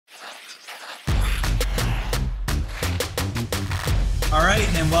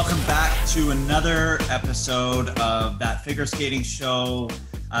right, and welcome back to another episode of That Figure Skating Show.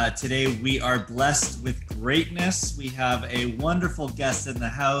 Today we are blessed with greatness. We have a wonderful guest in the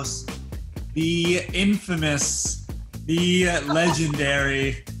house, the infamous, the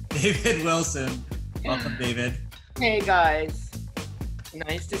legendary David Wilson. Welcome, David. Hey guys,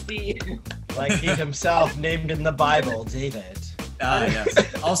 nice to see you. Like he himself named in the Bible, David.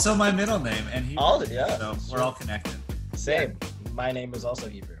 Yes. Also my middle name, and he. Yeah. So we're all connected. Same. My name is also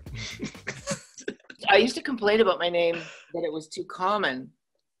Hebrew. I used to complain about my name that it was too common,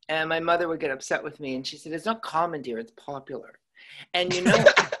 and my mother would get upset with me, and she said, "It's not common, dear. It's popular." And you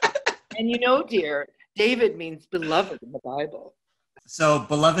know, dear, David means beloved in the Bible. So,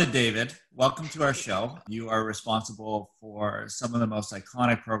 beloved David, welcome to our show. You are responsible for some of the most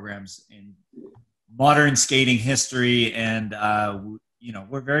iconic programs in modern skating history, and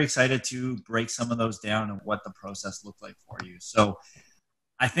we're very excited to break some of those down and what the process looked like for you. So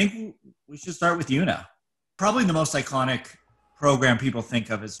I think we should start with Yuna. Probably the most iconic program people think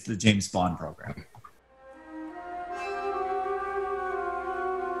of is the James Bond program.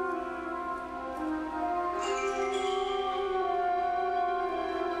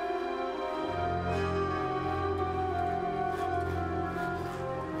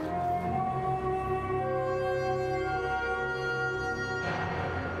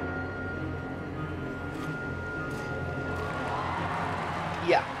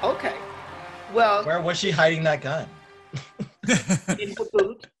 Yeah. Okay. Well, Where was she hiding that gun? in her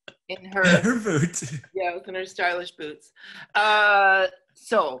boot, in her boot. Yeah, it was in her stylish boots.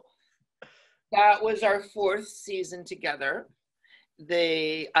 So that was our fourth season together.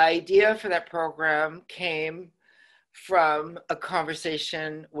 The idea for that program came from a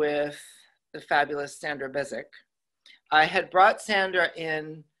conversation with the fabulous Sandra Bezic. I had brought Sandra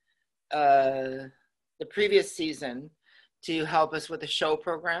in the previous season to help us with the show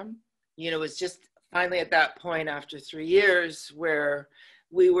program. It was just finally at that point after 3 years where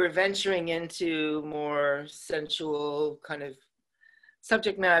we were venturing into more sensual kind of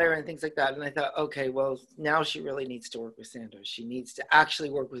subject matter and things like that. And I thought, okay, well, now she really needs to work with Sandra. She needs to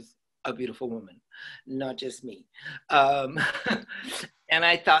actually work with a beautiful woman, not just me. And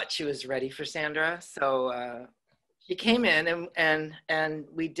I thought she was ready for Sandra. So she came in and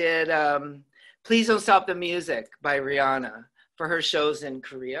we did Please Don't Stop the Music by Rihanna for her shows in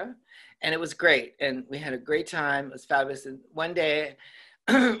Korea. And it was great. And we had a great time. It was fabulous. And one day,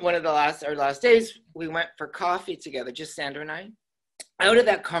 one of our last days, we went for coffee together, just Sandra and I. Out of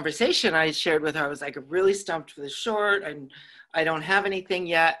that conversation I shared with her, I was like, I'm really stumped for the short and I don't have anything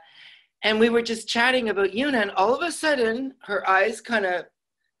yet. And we were just chatting about Yuna, and all of a sudden her eyes kind of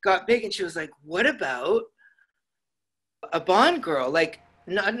got big and she was like, what about a Bond girl? Like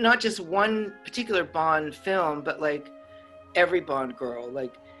not just one particular Bond film, but like every Bond girl,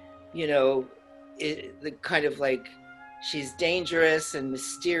 like, the kind of like, she's dangerous and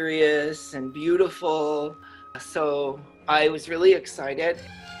mysterious and beautiful. So I was really excited.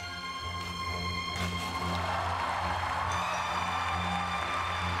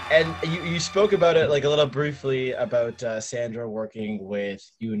 And you spoke about it like a little briefly about Sandra working with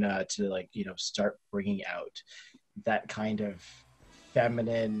Yuna to start bringing out that kind of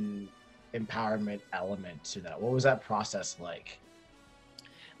feminine empowerment element to that. What was that process like?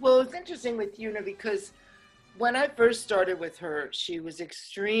 Well, it's interesting with Yuna because when I first started with her, she was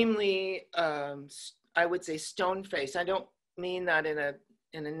extremely, I would say, stone-faced. I don't mean that in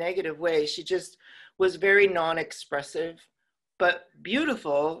a negative way. She just was very non-expressive, but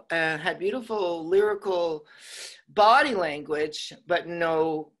beautiful, and had beautiful lyrical body language, but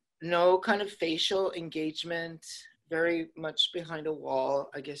no kind of facial engagement, very much behind a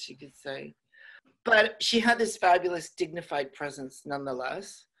wall, I guess you could say. But she had this fabulous, dignified presence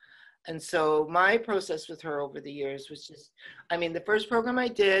nonetheless. And so my process with her over the years was just, the first program I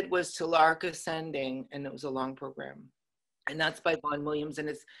did was To Lark Ascending, and it was a long program. And that's by Vaughan Williams, and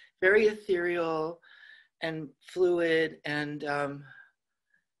it's very ethereal and fluid, and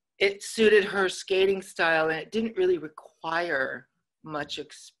it suited her skating style, and it didn't really require much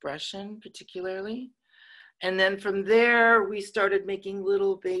expression particularly. And then from there, we started making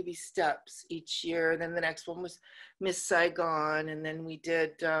little baby steps each year. Then the next one was Miss Saigon. And then we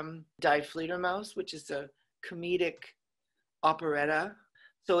did Die Fledermaus, which is a comedic operetta.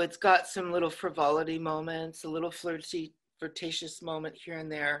 So it's got some little frivolity moments, a little flirtatious moment here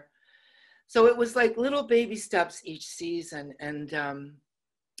and there. So it was like little baby steps each season. And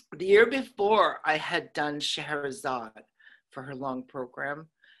the year before, I had done Scheherazade for her long program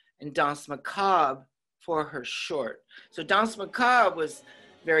and Danse Macabre for her short. So Danse Macabre was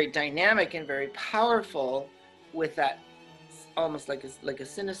very dynamic and very powerful with that almost like a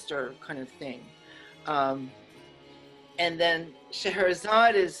sinister kind of thing. And then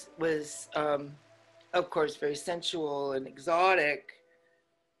Scheherazade was of course very sensual and exotic,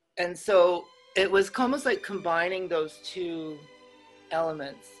 and so it was almost like combining those two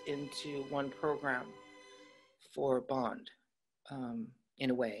elements into one program for Bond, in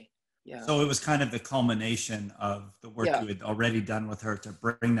a way. Yeah. So it was kind of the culmination of the work you had already done with her to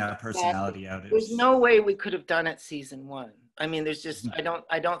bring that personality out. There's no way we could have done it season one. I mean, there's just, I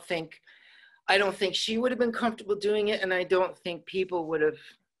don't think she would have been comfortable doing it, and I don't think people would have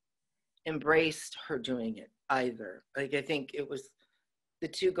embraced her doing it either. Like, I think it was, the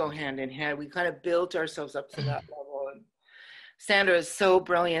two go hand in hand. We kind of built ourselves up to that level. And Sandra is so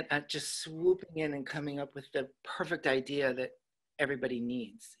brilliant at just swooping in and coming up with the perfect idea that everybody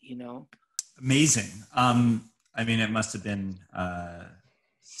needs, you know? Amazing. I mean, it must have been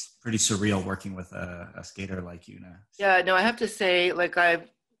pretty surreal working with a skater like Yuna. Yeah, no, I have to say, like, I've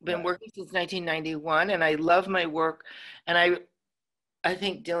been working since 1991, and I love my work. And I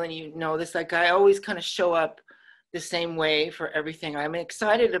think, Dylan, you know this, like, I always kind of show up the same way for everything. I'm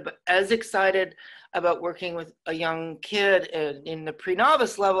as excited about working with a young kid in the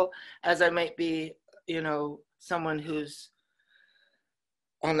pre-novice level as I might be, you know, someone who's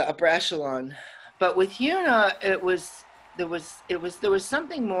on the upper echelon. But with Yuna, there was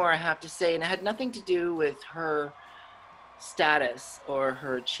something more, I have to say, and it had nothing to do with her status or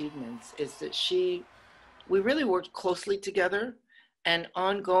her achievements. Is that we really worked closely together and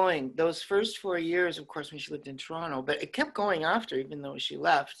ongoing. Those first 4 years, of course, when she lived in Toronto, but it kept going after, even though she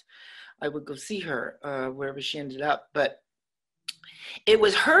left. I would go see her wherever she ended up. But it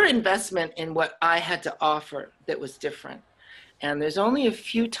was her investment in what I had to offer that was different. And there's only a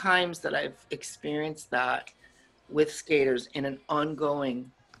few times that I've experienced that with skaters in an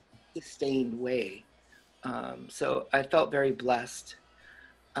ongoing, sustained way. So I felt very blessed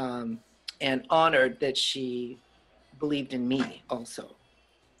and honored that she believed in me also.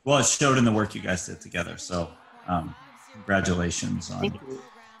 Well, it showed in the work you guys did together. So congratulations on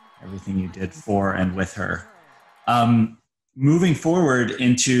everything you did for and with her. Moving forward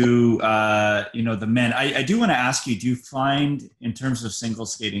into, the men, I do want to ask you, do you find, in terms of single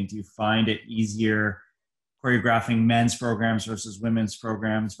skating, do you find it easier choreographing men's programs versus women's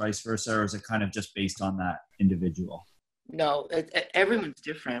programs, vice versa, or is it kind of just based on that individual? No, everyone's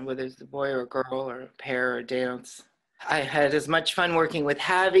different, whether it's a boy or a girl or a pair or dance. I had as much fun working with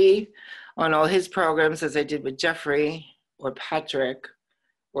Javi on all his programs as I did with Jeffrey or Patrick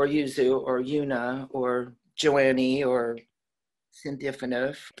or Yuzu or Yuna or Joannie or Cynthia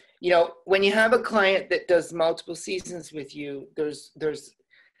Faneuf. You know, when you have a client that does multiple seasons with you, there's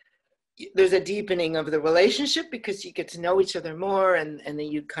a deepening of the relationship because you get to know each other more, and then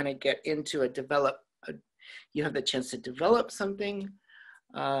you kind of get into you have the chance to develop something.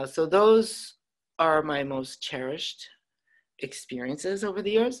 So those are my most cherished experiences over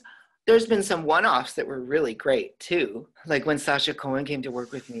the years. There's been some one-offs that were really great too. Like when Sasha Cohen came to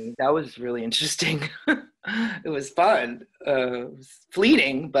work with me, that was really interesting. It was fun. It was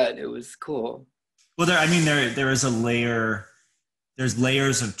fleeting, but it was cool. Well, there is a layer, there's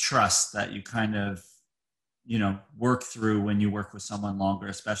layers of trust that you kind of, work through when you work with someone longer,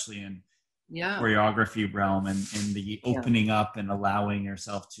 especially in choreography realm and in the opening up and allowing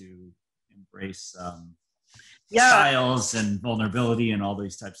yourself to embrace styles and vulnerability and all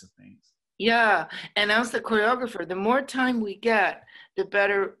these types of things. Yeah, and as the choreographer, the more time we get, the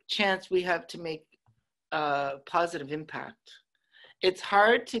better chance we have to make a positive impact. It's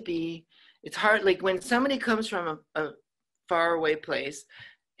hard, like when somebody comes from a faraway place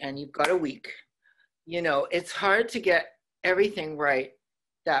and you've got a week, it's hard to get everything right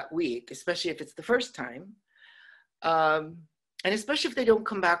that week, especially if it's the first time. And especially if they don't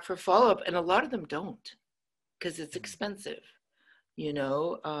come back for follow-up, and a lot of them don't, because it's expensive. You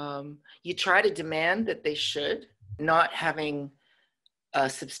try to demand that they should. Not having a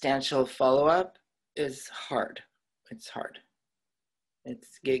substantial follow-up is hard. It's hard.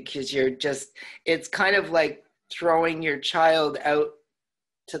 It's because it's kind of like throwing your child out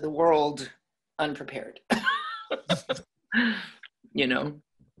to the world unprepared.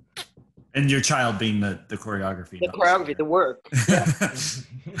 And your child being the choreography. The choreography, the work.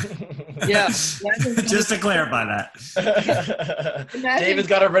 Yeah. Just to clarify that. David's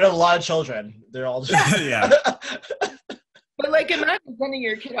got rid of a lot of children. They're all just... Yeah. But like imagine sending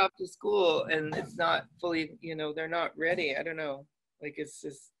your kid off to school and it's not fully, they're not ready. I don't know. Like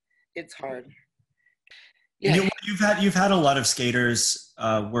it's hard. Yeah. You've had a lot of skaters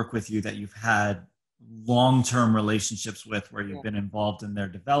work with you that you've had long-term relationships with, where you've been involved in their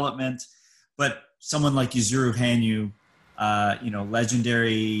development. But someone like Yuzuru Hanyu,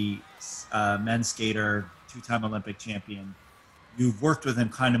 legendary men's skater, two-time Olympic champion. You've worked with him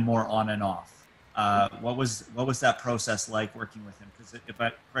kind of more on and off. What was that process like working with him? Because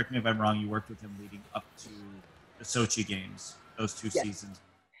correct me if I'm wrong, you worked with him leading up to the Sochi games, those two seasons.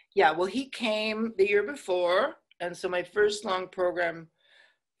 Yeah, well, he came the year before, and so my first long program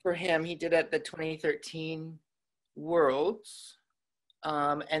for him, he did at the 2013 Worlds,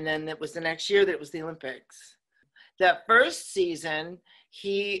 and then it was the next year that it was the Olympics. That first season,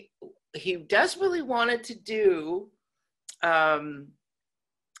 he desperately wanted to do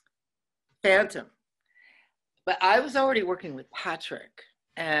Phantom, but I was already working with Patrick,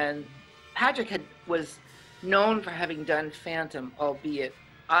 and Patrick was known for having done Phantom, albeit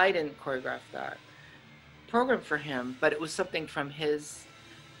I didn't choreograph that program for him, but it was something from his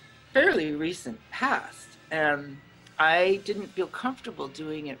fairly recent past, and I didn't feel comfortable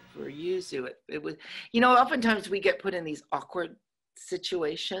doing it for Yuzu. It was, oftentimes we get put in these awkward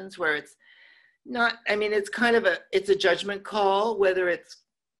situations where it's not, it's kind of it's a judgment call, whether it's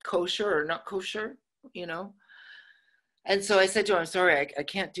kosher or not kosher, And so I said to him, I'm sorry, I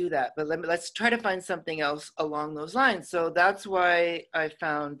can't do that, but let's try to find something else along those lines. So that's why I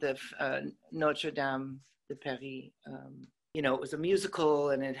found the Notre Dame de Paris. It was a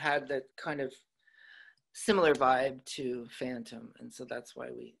musical and it had the kind of similar vibe to Phantom. And so that's why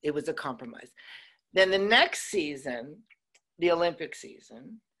it was a compromise. Then the next season, the Olympic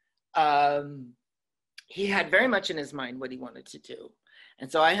season, he had very much in his mind what he wanted to do.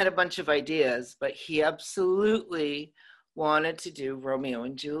 And so I had a bunch of ideas, but he absolutely wanted to do Romeo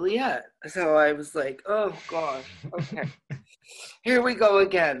and Juliet. So I was like, oh gosh, okay, here we go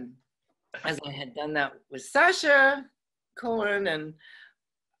again. As I had done that with Sacha Cohen, and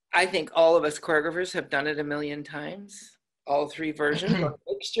I think all of us choreographers have done it a million times, all three versions, or a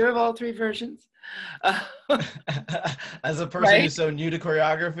mixture of all three versions. As a person who's so new to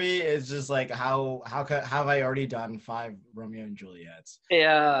choreography, it's just like how have I already done 5 Romeo and Juliets?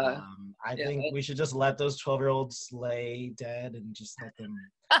 Yeah. I think we should just let those 12-year-olds lay dead and just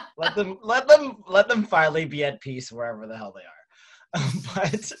let them finally be at peace wherever the hell they are.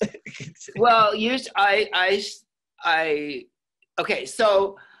 But well, okay,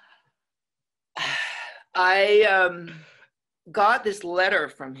 so I got this letter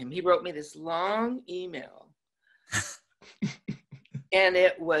from him. He wrote me this long email and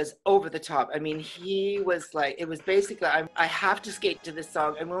it was over the top. He was like, it was basically, I have to skate to this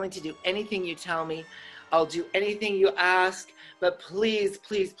song. I'm willing to do anything you tell me. I'll do anything you ask, but please,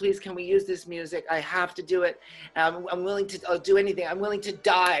 please, please, can we use this music? I have to do it. I'll do anything. I'm willing to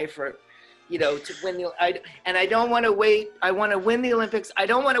die for, to win and I don't want to wait. I want to win the Olympics. I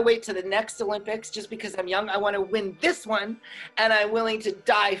don't want to wait to the next Olympics just because I'm young. I want to win this one, and I'm willing to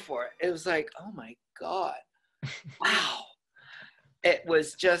die for it. It was like, oh my God, wow. It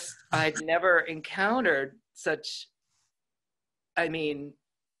was just, I'd never encountered such,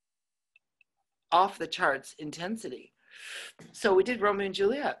 off the charts intensity. So we did Romeo and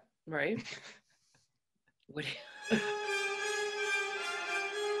Juliet, right? What do you...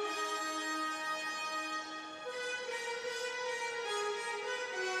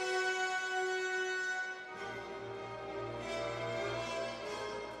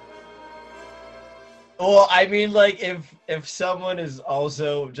 Well, if someone is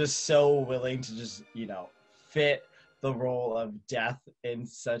also just so willing to just, fit the role of death in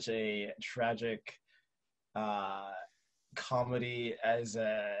such a tragic comedy as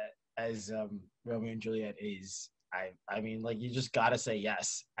Romeo and Juliet is, you just gotta say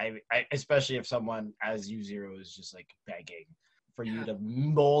yes. I especially if someone as Yuzuru is just like begging for you to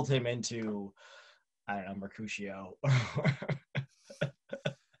mold him into, I don't know, Mercutio.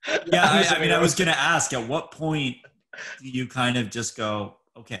 Yeah, I was going to ask, at what point do you kind of just go,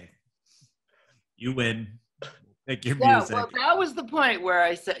 okay, you win, pick your music? Well, that was the point where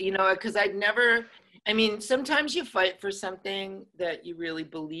I said, because I'd never, sometimes you fight for something that you really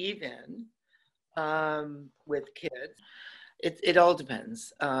believe in with kids. It all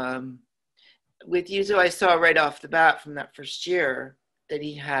depends. With Yuzu, I saw right off the bat from that first year that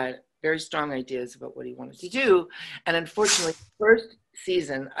he had very strong ideas about what he wanted to do. And unfortunately, first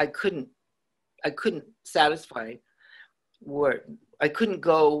season, I couldn't satisfy I couldn't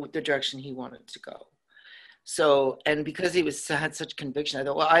go the direction he wanted to go. So, and because he had such conviction, I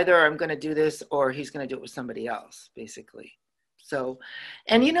thought, well, either I'm going to do this or he's going to do it with somebody else, basically. So,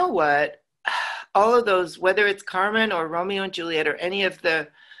 and you know what? All of those, whether it's Carmen or Romeo and Juliet or any of the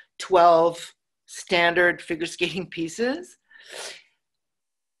 12 standard figure skating pieces,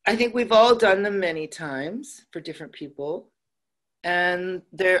 I think we've all done them many times for different people. and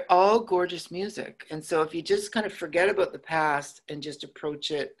they're all gorgeous music. And so if you just kind of forget about the past and just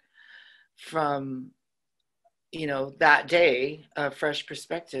approach it from, you know, that day, a fresh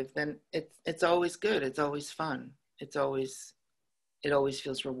perspective, then it's always good. It's always fun. It always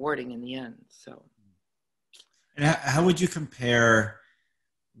feels rewarding in the end. So. And how would you compare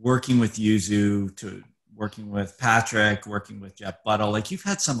working with Yuzu to working with Patrick, working with Jeff Buttle? Like, you've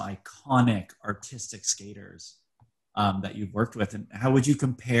had some iconic artistic skaters that you've worked with, and how would you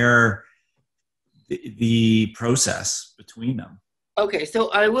compare the process between them? Okay,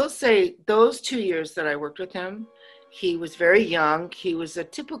 so I will say those 2 years that I worked with him, he was very young. He was a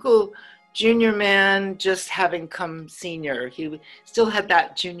typical junior man, just having come senior. He still had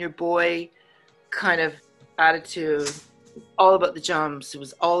that junior boy kind of attitude, all about the jumps. It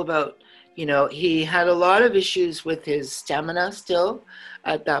was all about, you know, he had a lot of issues with his stamina still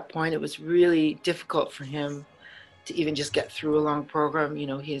at that point. It was really difficult for him to even just get through a long program. You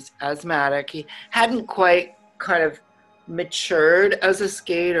know, he's asthmatic. He hadn't quite kind of matured as a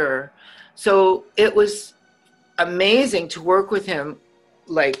skater. So it was amazing to work with him,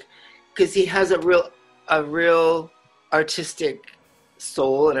 like, because he has a real artistic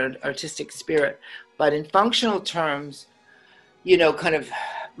soul and an artistic spirit. But in functional terms, you know, kind of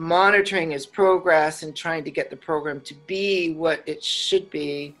monitoring his progress and trying to get the program to be what it should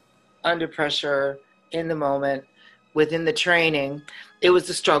be under pressure, in the moment, within the training, it was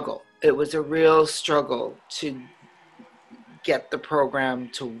a struggle. It was a real struggle to get the program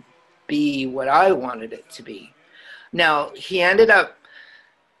to be what I wanted it to be. Now, he ended up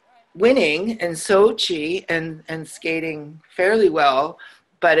winning in Sochi and skating fairly well,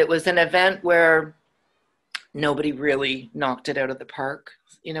 but it was an event where nobody really knocked it out of the park.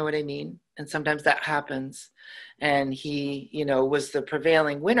 You know what I mean? And sometimes that happens. And he, you know, was the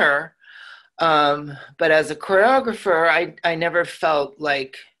prevailing winner. But as a choreographer, I never felt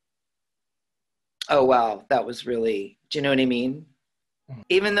like, oh, wow, that was really, do you know what I mean?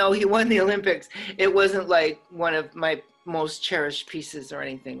 Even though he won the Olympics, it wasn't like one of my most cherished pieces or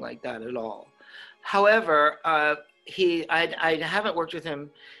anything like that at all. However, I haven't worked with him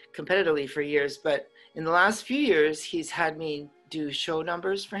competitively for years, but in the last few years, he's had me do show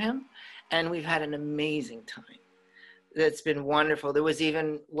numbers for him, and we've had an amazing time. That's been wonderful. There was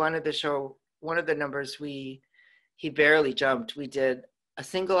even one of the numbers he barely jumped. We did a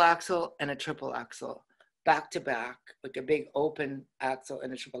single axel and a triple axel back to back, like a big open axel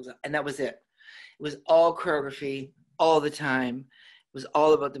and a triple axel, and that was it. It was all choreography all the time. It was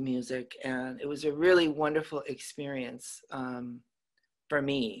all about the music, and it was a really wonderful experience for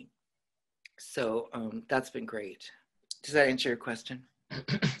me. So that's been great. Does that answer your question?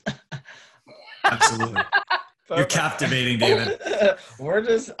 Absolutely. You're captivating, David.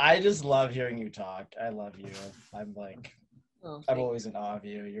 I just love hearing you talk. I love you. I'm like, I'm always in awe of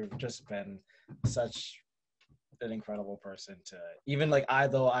you. You've just been such an incredible person to, even like,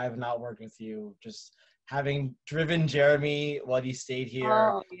 though I have not worked with you, just having driven Jeremy while he stayed here.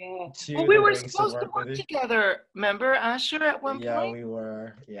 Oh, yeah. Well, we were supposed to work together, remember, Asher, at one point? Yeah, we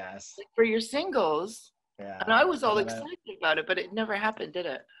were, yes. Like for your singles. Yeah. And I was all excited about it, but it never happened, did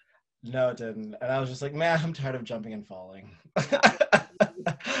it? No, it didn't. And I was just like, man, I'm tired of jumping and falling.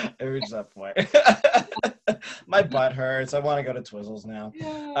 It reached that point. My butt hurts. I want to go to Twizzles now.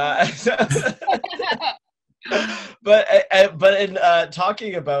 Yeah. But in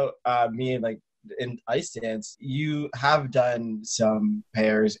talking about me, like in ice dance, you have done some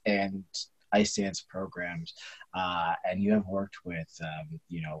pairs and ice dance programs, and you have worked with,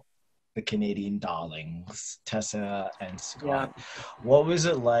 you know, the Canadian darlings, Tessa and Scott. Yeah. What was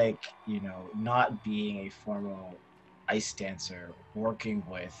it like, you know, not being a formal ice dancer, working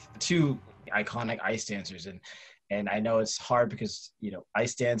with two iconic ice dancers? And I know it's hard because, you know,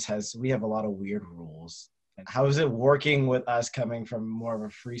 ice dance we have a lot of weird rules. And how is it working with us coming from more of a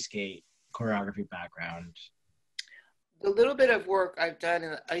free skate choreography background? The little bit of work I've done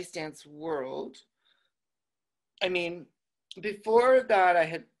in the ice dance world, I mean, before that I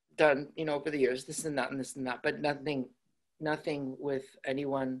had done, you know, over the years, this and that and this and that, but nothing with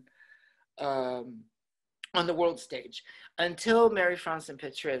anyone on the world stage until Mary France and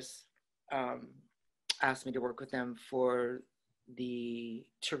Patrice asked me to work with them for the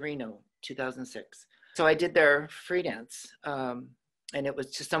Torino 2006. So I did their free dance, and it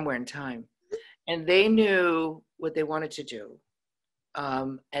was just somewhere in time. And they knew what they wanted to do.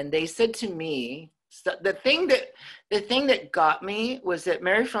 And they said to me, so the thing that got me was that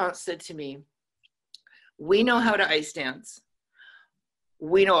Mary France said to me, we know how to ice dance.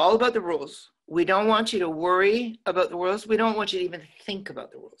 We know all about the rules. We don't want you to worry about the rules. We don't want you to even think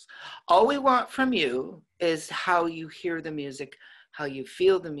about the rules. All we want from you is how you hear the music, how you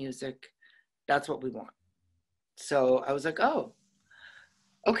feel the music, that's what we want. So I was like, oh,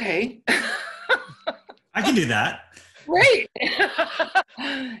 okay. I can do that. Great.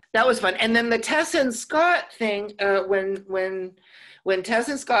 That was fun. And then the Tessa and Scott thing, when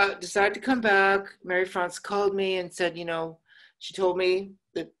Tessa and Scott decided to come back, Mary France called me and said, you know, she told me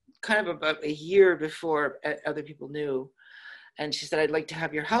that kind of about a year before other people knew. And she said, I'd like to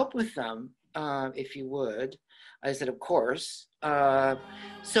have your help with them, if you would. I said, of course.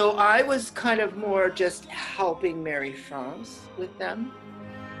 So I was kind of more just helping Mary France with them.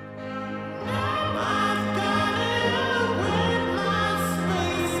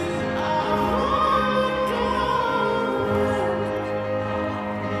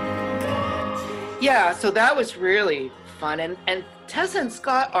 Yeah, so that was really fun. And Tessa and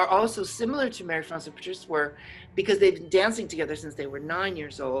Scott are also similar to Mary France and Patrice were, because they've been dancing together since they were 9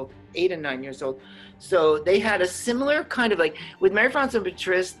 years old, 8 and 9 years old. So they had a similar kind of like, with Mary France and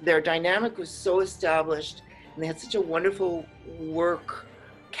Patrice, their dynamic was so established and they had such a wonderful work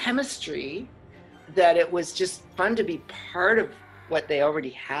chemistry that it was just fun to be part of what they already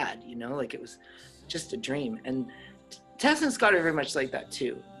had, you know, like it was just a dream. And Tessa and Scott are very much like that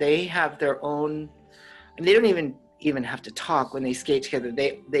too. They have their own, and they don't even have to talk when they skate together.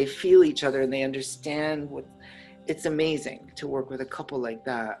 They feel each other and they understand what. It's amazing to work with a couple like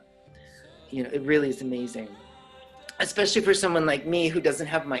that. You know, it really is amazing, especially for someone like me who doesn't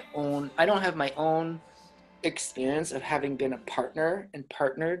have my own. I don't have my own experience of having been a partner and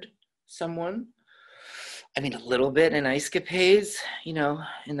partnered someone. I mean, a little bit in Ice Capades, you know,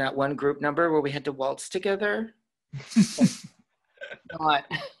 in that one group number where we had to waltz together. Not.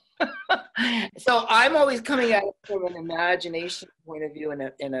 So I'm always coming at it from an imagination point of view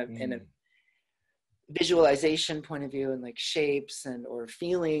and in a visualization point of view and like shapes and or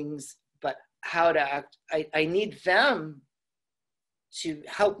feelings, but how to act. I need them to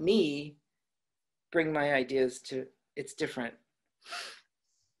help me bring my ideas to. It's different.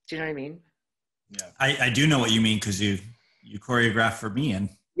 Do you know what I mean? Yeah, I do know what you mean because you choreograph for me and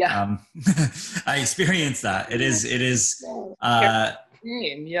yeah. I experienced that. It is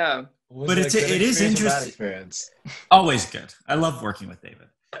Yeah. But it is interesting. Experience. Always good. I love working with David.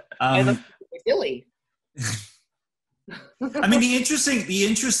 I love Billy. I mean, the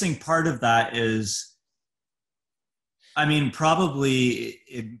interesting part of that is, I mean, probably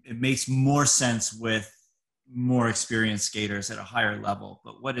it makes more sense with more experienced skaters at a higher level.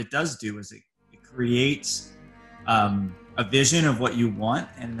 But what it does do is it creates a vision of what you want,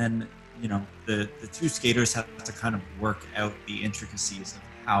 and then you know the two skaters have to kind of work out the intricacies of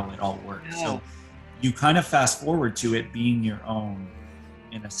how it all works. Yeah. So you kind of fast forward to it being your own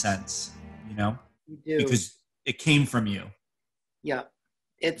in a sense, you know, you do. Because it came from you. Yeah,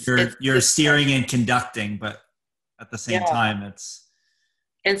 you're steering and conducting, but at the same time it's.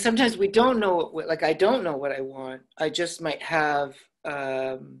 And sometimes we don't know, like I don't know what I want. I just might have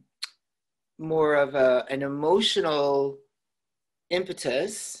more of an emotional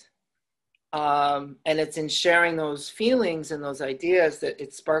impetus. And it's in sharing those feelings and those ideas that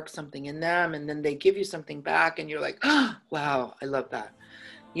it sparks something in them, and then they give you something back and you're like, oh, wow, I love that,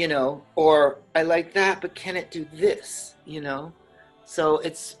 you know, or I like that, but can it do this, you know? So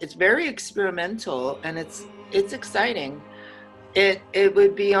it's very experimental and it's exciting. It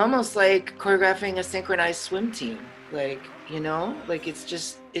would be almost like choreographing a synchronized swim team, like, you know, like it's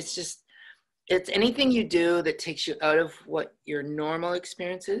anything you do that takes you out of what your normal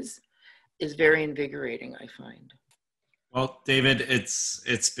experience is very invigorating, I find. Well, David,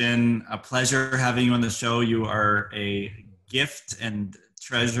 it's been a pleasure having you on the show. You are a gift and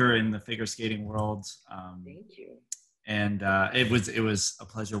treasure in the figure skating world. Thank you. And it was a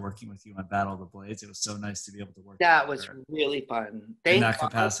pleasure working with you on Battle of the Blades. It was so nice to be able to work. That was really fun. In that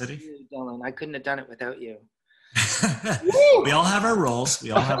capacity, you, Dylan. I couldn't have done it without you. We all have our roles.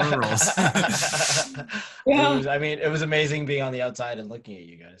 Yeah. It was amazing being on the outside and looking at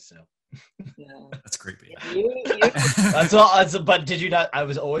you guys. So. Yeah. That's creepy. That's all. But did you not? I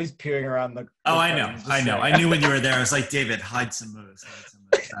was always peering around the. I know. I knew when you were there. I was like, David, hide some moves.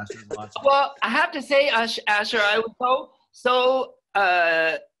 Well, I have to say, Asher, I was so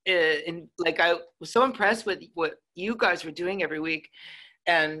I was so impressed with what you guys were doing every week,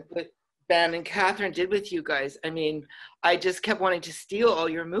 and what Ben and Catherine did with you guys. I mean, I just kept wanting to steal all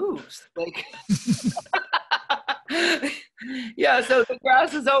your moves, like. Yeah, so the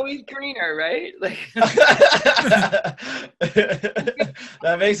grass is always greener, right? Like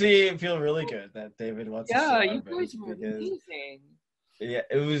that makes me feel really good that David wants to show you guys were amazing. Yeah,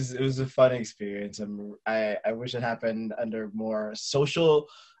 it was a fun experience. I wish it happened under more social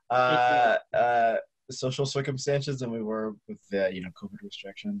social circumstances than we were with the COVID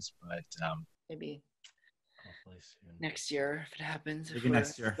restrictions. But maybe hopefully soon. next year if it happens. Maybe if we're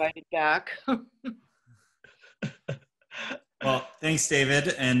next year. invited back. Well, thanks,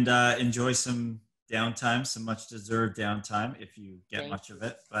 David, and enjoy some downtime, some much deserved downtime if you get much of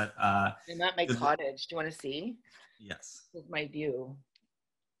it. But I'm at my cottage. Do you want to see? Yes. This is my view.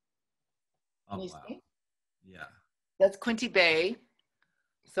 Oh, Can you wow. see? Yeah. That's Quinte Bay.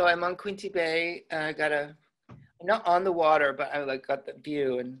 So I'm on Quinte Bay. I'm not on the water, but I like got the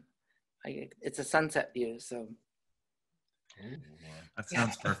view, and it's a sunset view. So That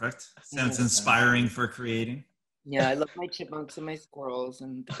sounds perfect. Sounds inspiring for creating. Yeah, I love my chipmunks and my squirrels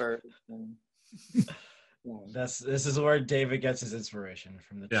and the birds. And, This is where David gets his inspiration,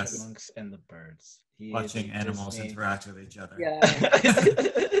 from the Yes. chipmunks and the birds. Watching animals interact with each other. Yeah.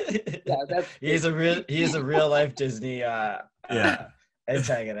 He is a real life Disney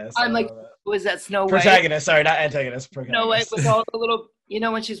antagonist. I'm like, was that Snow White? Protagonist, sorry, not antagonist. Protagonist. Snow White with all the little,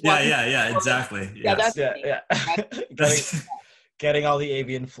 when she's walking. Yeah, exactly. Yeah, Yes. that's getting all the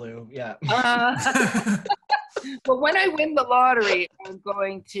avian flu. Yeah. But when I win the lottery,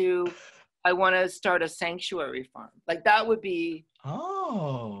 I want to start a sanctuary farm. Like that would be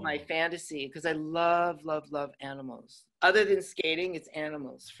my fantasy, because I love, love, love animals. Other than skating, it's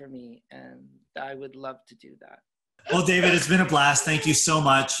animals for me. And I would love to do that. Well, David, it's been a blast. Thank you so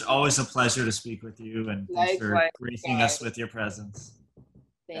much. Always a pleasure to speak with you. And thanks for gracing us with your presence.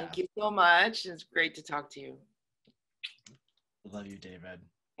 Thank you so much. It's great to talk to you. Love you, David.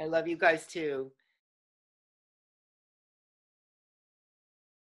 I love you guys too.